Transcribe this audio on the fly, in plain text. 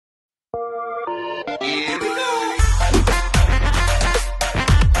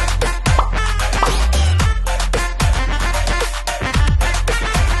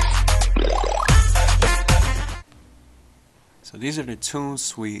These are the tune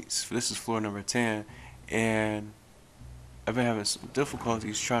suites. This is floor number 10, and I've been having some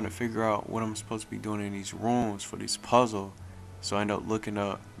difficulties trying to figure out what I'm supposed to be doing in these rooms for this puzzle. So I end up looking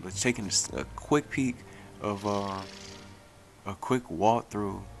up, taking a quick peek of a quick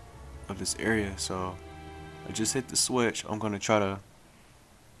walkthrough of this area. So I just hit the switch. I'm gonna try to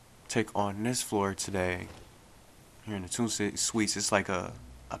take on this floor today. Here in the tune suites, it's like a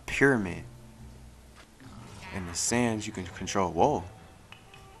pyramid. And the sands you can control. Whoa.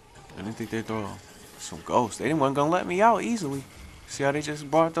 I didn't think they'd throw some ghosts. They didn't want gonna let me out easily. See how they just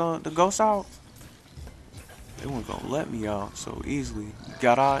brought the ghosts out? They weren't gonna let me out so easily.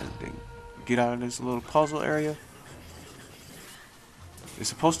 Got out and get out of this little puzzle area. There's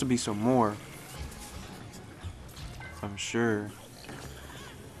supposed to be some more, I'm sure.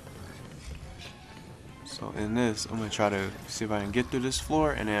 So in this, I'm gonna try to see if I can get through this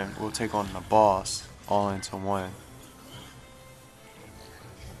floor, and then we'll take on the boss all into one.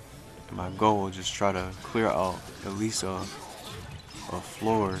 And my goal is just try to clear out at least a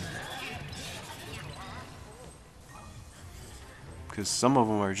floor, because some of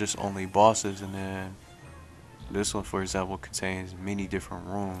them are just only bosses, and then this one, for example, contains many different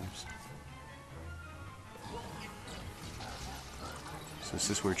rooms. So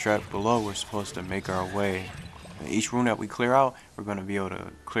since we're trapped below, we're supposed to make our way. And each room that we clear out, we're going to be able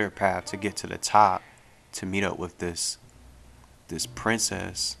to clear a path to get to the top to meet up with this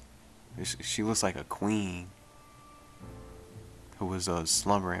princess. She looks like a queen who was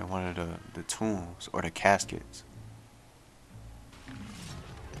slumbering in one of the tombs or the caskets.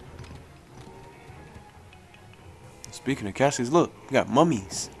 Speaking of caskets, look, we got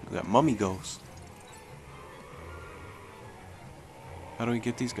mummies. We got mummy ghosts. How do we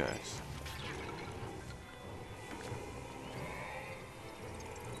get these guys?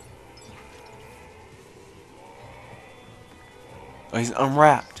 Oh, he's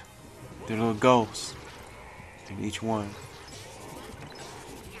unwrapped. They're little ghosts in each one.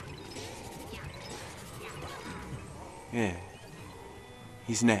 Yeah.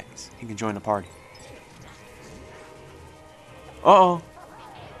 He's next. He can join the party. Uh-oh.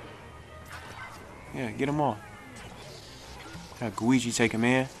 Yeah, get him on. Got Luigi take him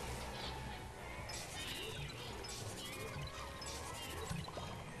in.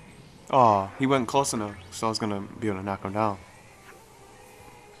 Oh, he wasn't close enough, so I was gonna be able to knock him down.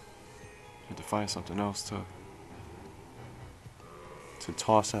 Had to find something else to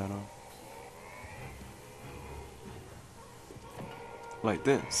toss at him. Like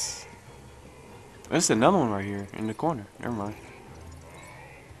this. There's another one right here in the corner. Never mind.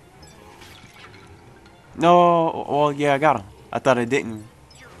 No, well, yeah, I got him. I thought it didn't.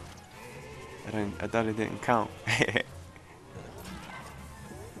 I thought it didn't count.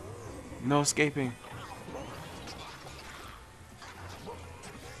 No escaping.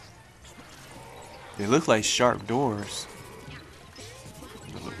 They look like sharp doors.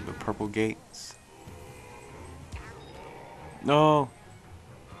 The purple gates. No.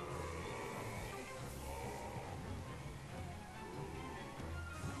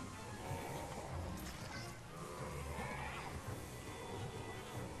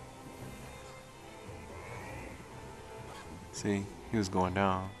 See, he was going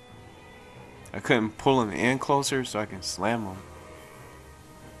down. I couldn't pull him in closer so I can slam him.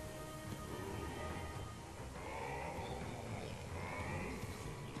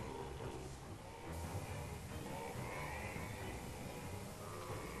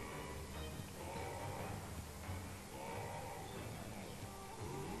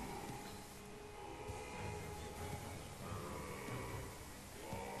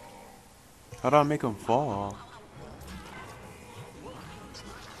 How do I make him fall?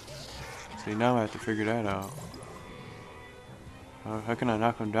 See, now I have to figure that out. How can I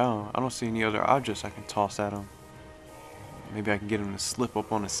knock him down? I don't see any other objects I can toss at him. Maybe I can get him to slip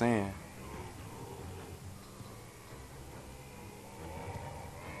up on the sand.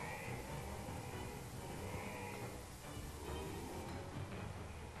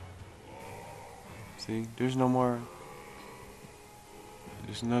 See, there's no more.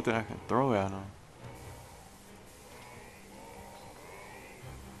 There's nothing I can throw at him.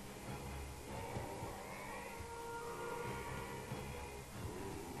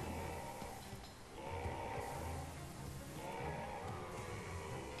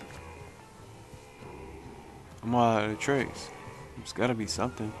 I'm all out of the trace. There's gotta be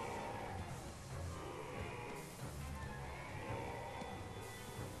something.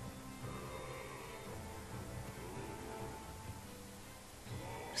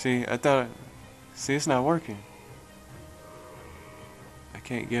 See, see, it's not working. I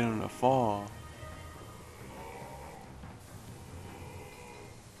can't get him to fall.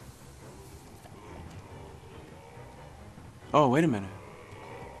 Oh, wait a minute.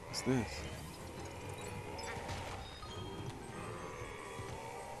 What's this?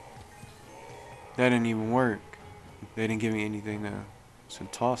 That didn't even work. They didn't give me anything to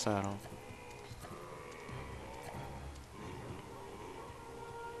toss at them.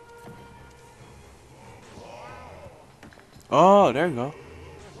 Oh, there you go.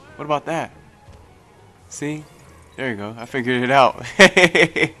 What about that? See? There you go. I figured it out.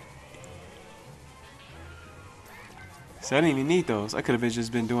 So I didn't even need those. I could have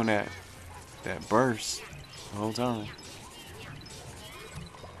just been doing that burst the whole time.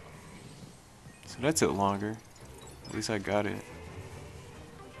 So that took longer. At least I got it.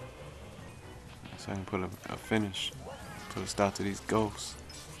 So I can put a finish. Put a stop to these ghosts.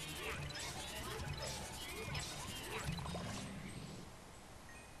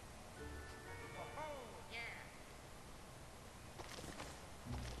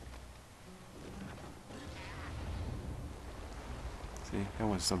 See, that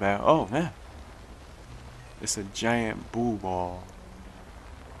wasn't so bad. Oh, man. It's a giant boo ball.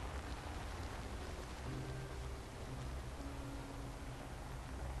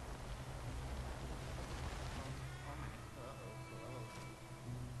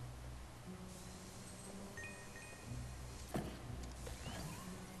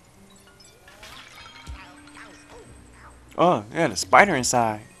 Oh, yeah, the spider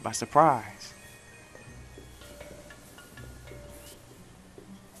inside by surprise.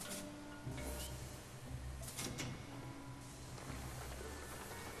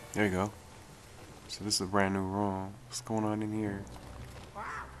 There you go. So this is a brand new room. What's going on in here?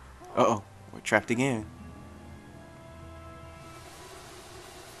 Uh-oh, we're trapped again.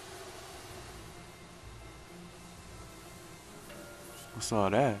 What's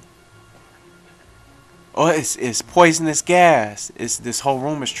all that? Oh, it's poisonous gas. It's this whole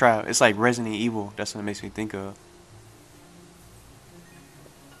room is trapped. It's like Resident Evil. That's what it makes me think of.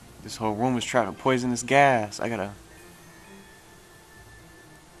 This whole room is trapped in poisonous gas. I gotta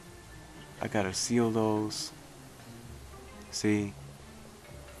seal those. See,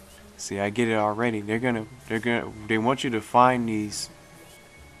 I get it already. They want you to find the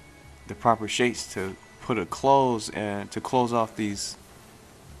proper shapes to put a close and to close off these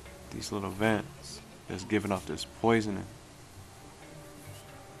little vents that's giving off this poisoning.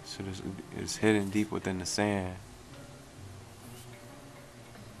 So this is hidden deep within the sand.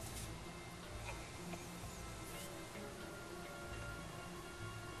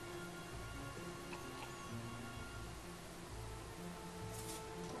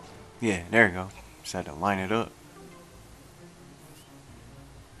 Yeah, there you go. Just had to line it up.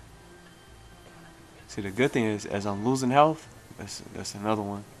 See, the good thing is, as I'm losing health, that's another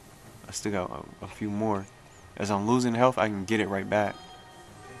one. I still got a few more. As I'm losing health, I can get it right back.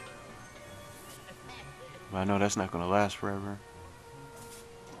 But I know that's not gonna last forever.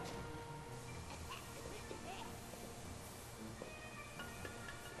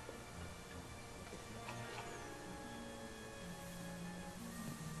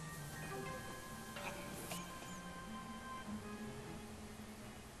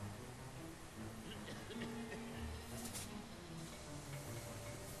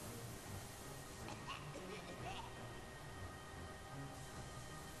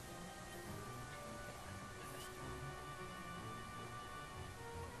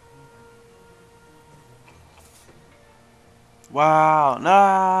 Wow,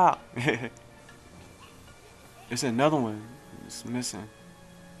 nah. It's another one. It's missing.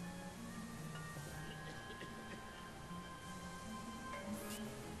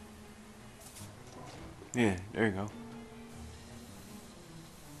 Yeah, there you go.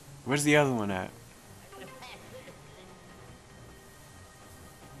 Where's the other one at?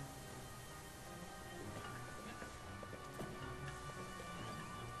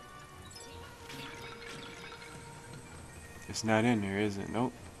 It's not in there, is it?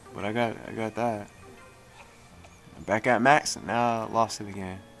 Nope. But I got that. I'm back at max, and now I lost it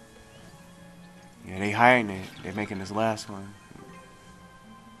again. Yeah, they hiding it. They're making this last one.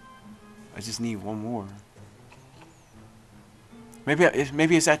 I just need one more. Maybe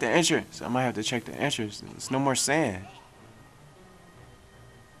it's at the entrance. I might have to check the entrance. There's no more sand.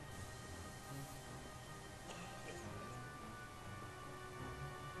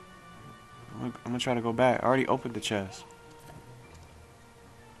 I'm gonna try to go back. I already opened the chest.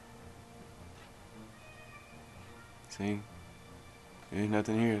 See? There's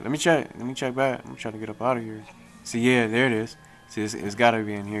nothing here. Let me check. Let me check back. I'm trying to get up out of here. See, yeah, there it is. See, it's gotta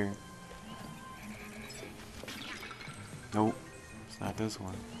be in here. Nope. It's not this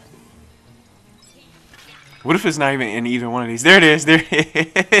one. What if it's not even in either one of these? There it is. There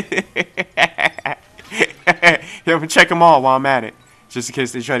it is. I'm gonna check them all while I'm at it, just in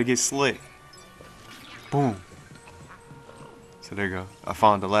case they try to get slick. Boom. So there you go. I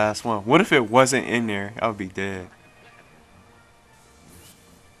found the last one. What if it wasn't in there? I would be dead.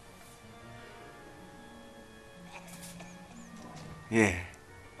 Yeah.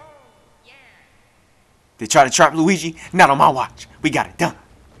 They try to trap Luigi. Not on my watch. We got it done.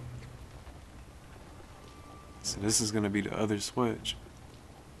 So this is gonna be the other switch.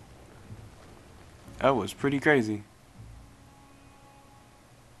 That was pretty crazy.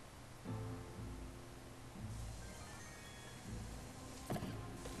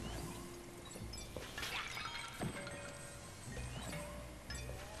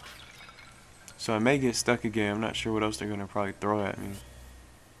 So I may get stuck again. I'm not sure what else they're gonna probably throw at me.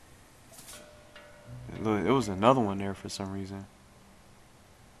 Look, it was another one there for some reason.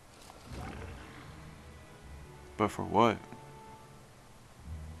 But for what?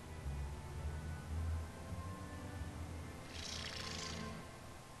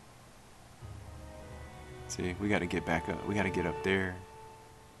 See, we gotta get back up. We gotta get up there.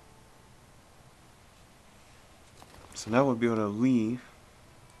 So now we'll be able to leave.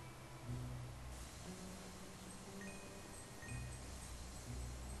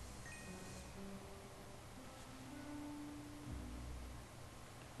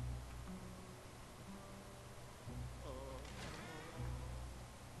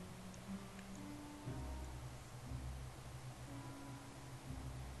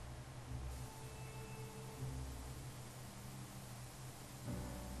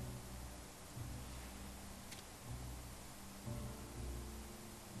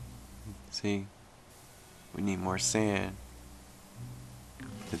 See, we need more sand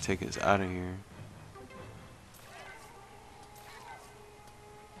to take us out of here.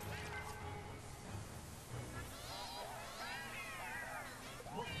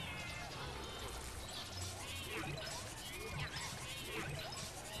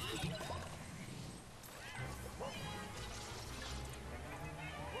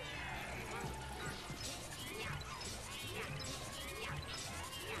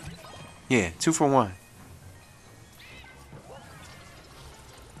 Yeah, 2 for 1.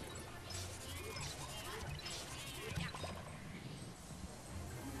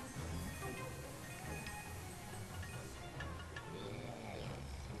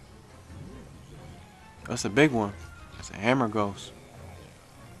 That's a big one. That's a hammer ghost.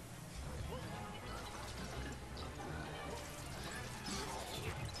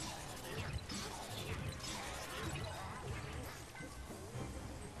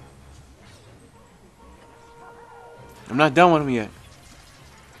 I'm not done with him yet.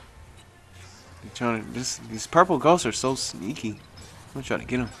 These purple ghosts are so sneaky. I'm gonna try to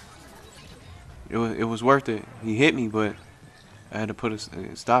get him. It was worth it. He hit me, but I had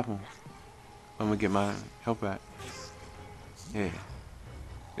to stop him. I'm gonna get my health back. Yeah,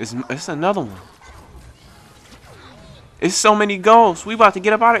 it's another one. It's so many ghosts. We about to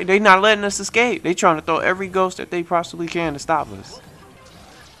get up out of here. They not letting us escape. They trying to throw every ghost that they possibly can to stop us.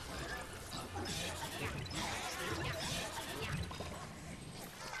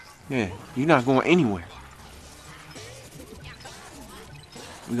 Yeah, you're not going anywhere.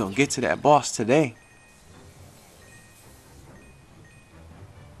 We're gonna get to that boss today.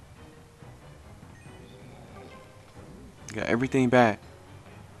 Got everything back.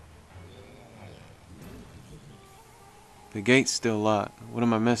 The gate's still locked. What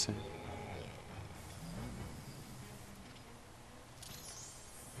am I missing?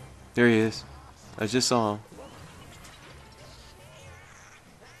 There he is. I just saw him.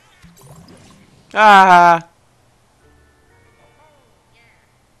 Ah!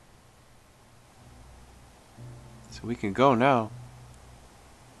 So we can go now.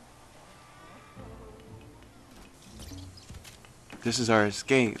 This is our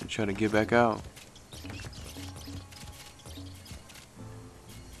escape. I'm trying to get back out.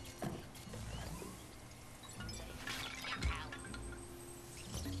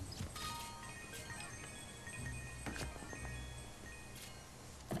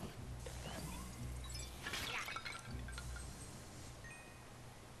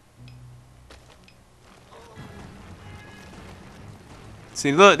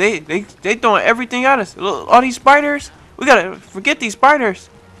 See, look, they throwing everything at us. Look, all these spiders. We gotta forget these spiders.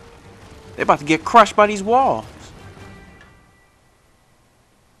 They about to get crushed by these walls.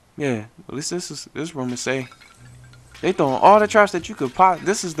 Yeah, at least this room is safe. They throwing all the traps that you could pop.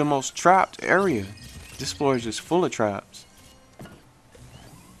 This is the most trapped area. This floor is just full of traps.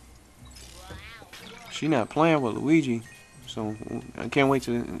 She not playing with Luigi, so I can't wait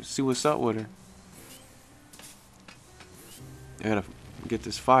to see what's up with her. I gotta get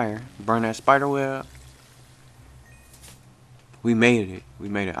this fire, burn that spider web. We made it. We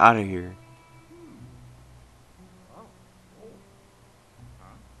made it out of here.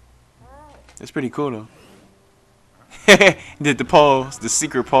 That's pretty cool though. Did the pose, the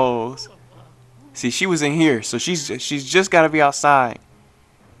secret pose. See, she was in here, so she's just gotta be outside.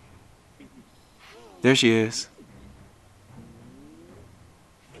 There she is.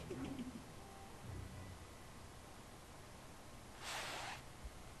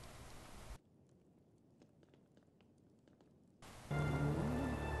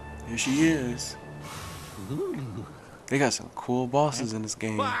 Here she is. They got some cool bosses in this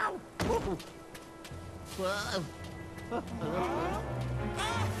game.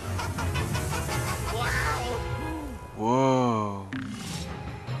 Whoa.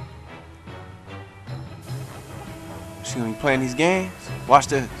 She gonna be playing these games? Watch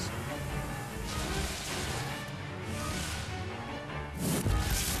this.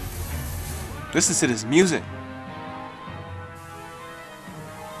 Listen to this music.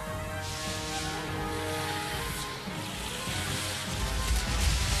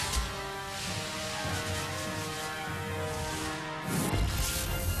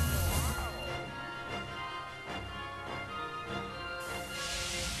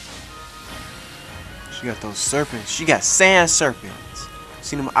 She got those serpents. She got sand serpents.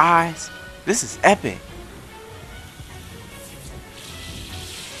 See them eyes? This is epic.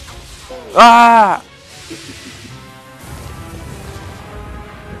 Ah!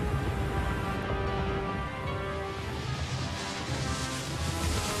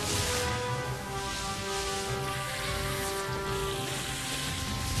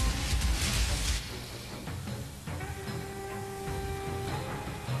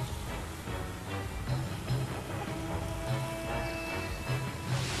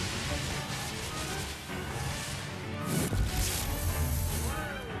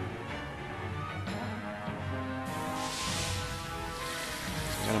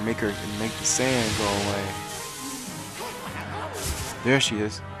 Gotta make the sand go away. There she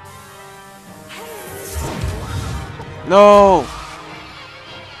is. No!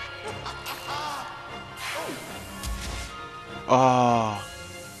 Oh.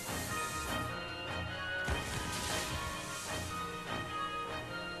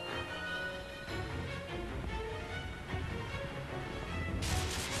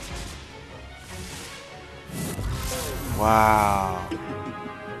 Wow.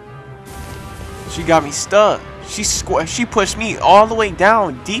 She got me stuck. She pushed me all the way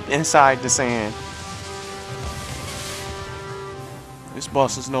down deep inside the sand. This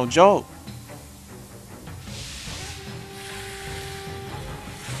boss is no joke.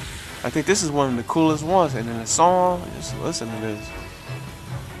 I think this is one of the coolest ones. And in the song, just listen to this.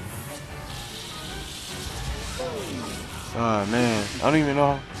 Oh man, I don't even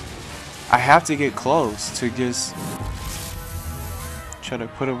know. I have to get close to just try to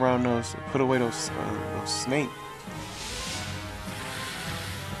put away those snakes.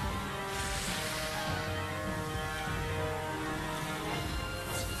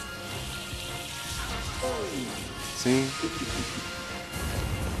 See?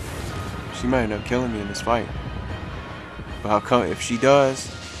 She might end up killing me in this fight. But if she does,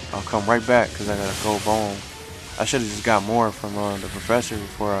 I'll come right back because I got a gold bone. I should have just got more from the professor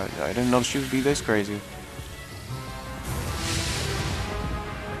before I didn't know she would be this crazy.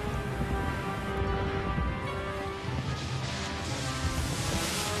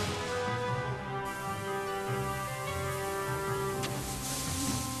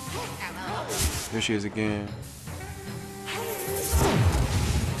 There she is again.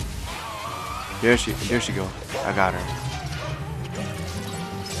 There she go. I got her.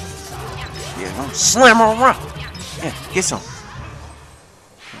 Yeah, don't slam her around. Yeah, get some.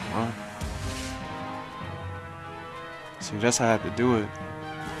 See, that's how I have to do it.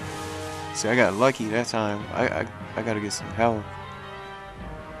 See, I got lucky that time. I gotta get some help.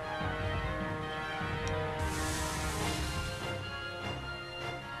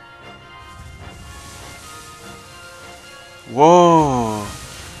 Whoa.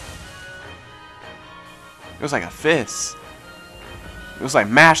 It was like a fist. It was like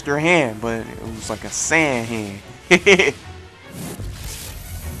master hand, but it was like a sand hand.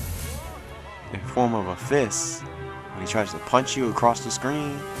 In form of a fist. When he tries to punch you across the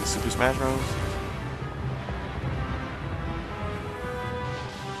screen in Super Smash Bros.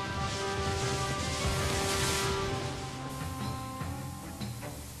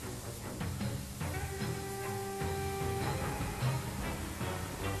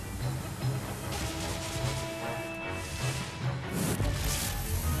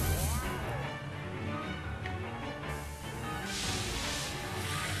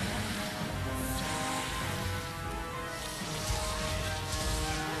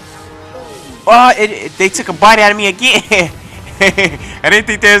 Oh, they took a bite out of me again. I didn't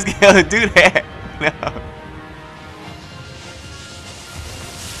think they was gonna do that. No.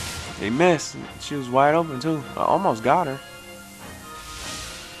 They missed. She was wide open too. I almost got her.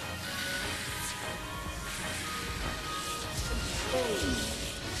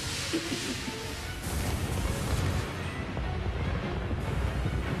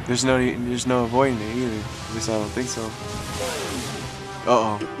 There's no avoiding it either. At least I don't think so.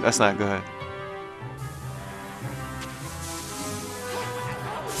 Uh oh, that's not good.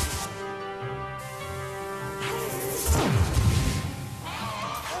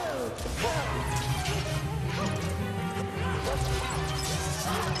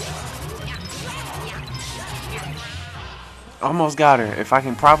 Almost got her. If I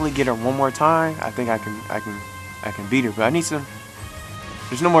can probably get her one more time, I think I can beat her. But I need some.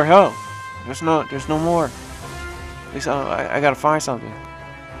 There's no more help. There's no more. At least I gotta find something.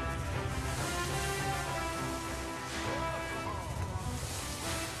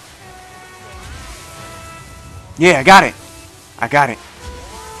 Yeah, I got it. I got it.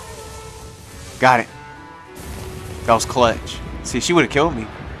 Got it. That was clutch. See, she would have killed me.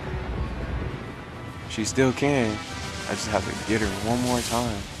 She still can. I just have to get her one more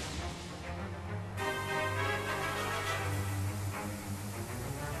time.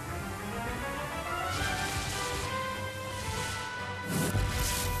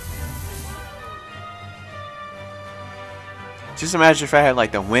 Just imagine if I had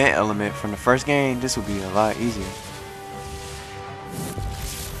like the wind element from the first game, this would be a lot easier.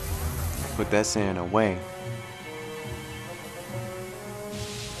 Put that sand away.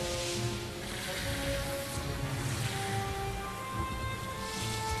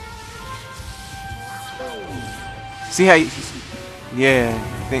 See how you, yeah,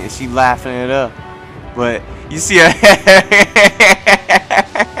 I think she laughing it up. But you see her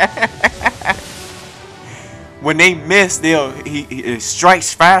when they miss, it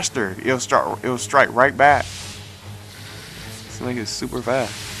strikes faster. It'll strike right back. It's like it's super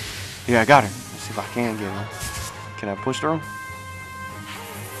fast. Yeah, I got her. Let's see if I can get her. Can I push through?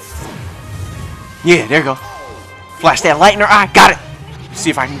 Yeah, there you go. Flash that light in her eye. Got it. Let's see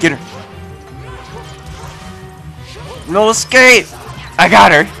if I can get her. No escape. I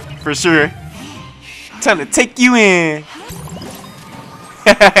got her for sure. Time to take you in.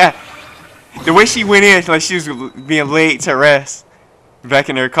 The way she went in, like she was being laid to rest back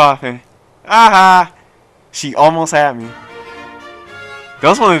in her coffin. Aha! She almost had me. That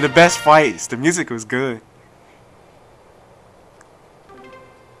was one of the best fights. The music was good.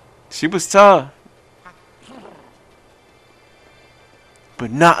 She was tough,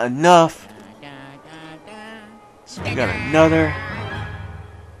 but not enough. So we got another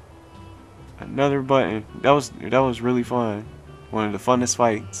button. That was really fun. One of the funnest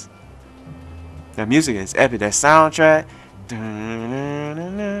fights. That music is epic. That soundtrack.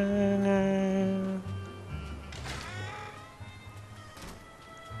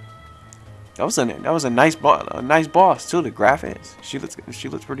 That was a nice boss too. The graphics. She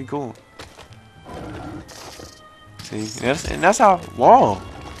looks pretty cool. See, and that's how. Whoa.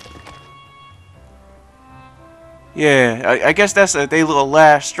 Yeah, I guess that's they little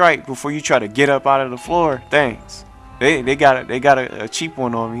last strike before you try to get up out of the floor. Thanks. They got a cheap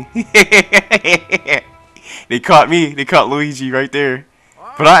one on me. They caught me. They caught Luigi right there.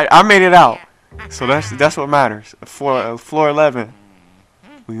 But I made it out. So that's what matters. Floor 11.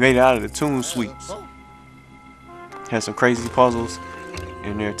 We made it out of the Toon Suites. Had some crazy puzzles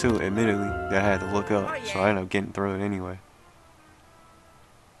in there too, admittedly, that I had to look up. So I ended up getting through it anyway.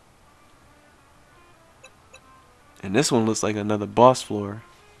 And this one looks like another boss floor.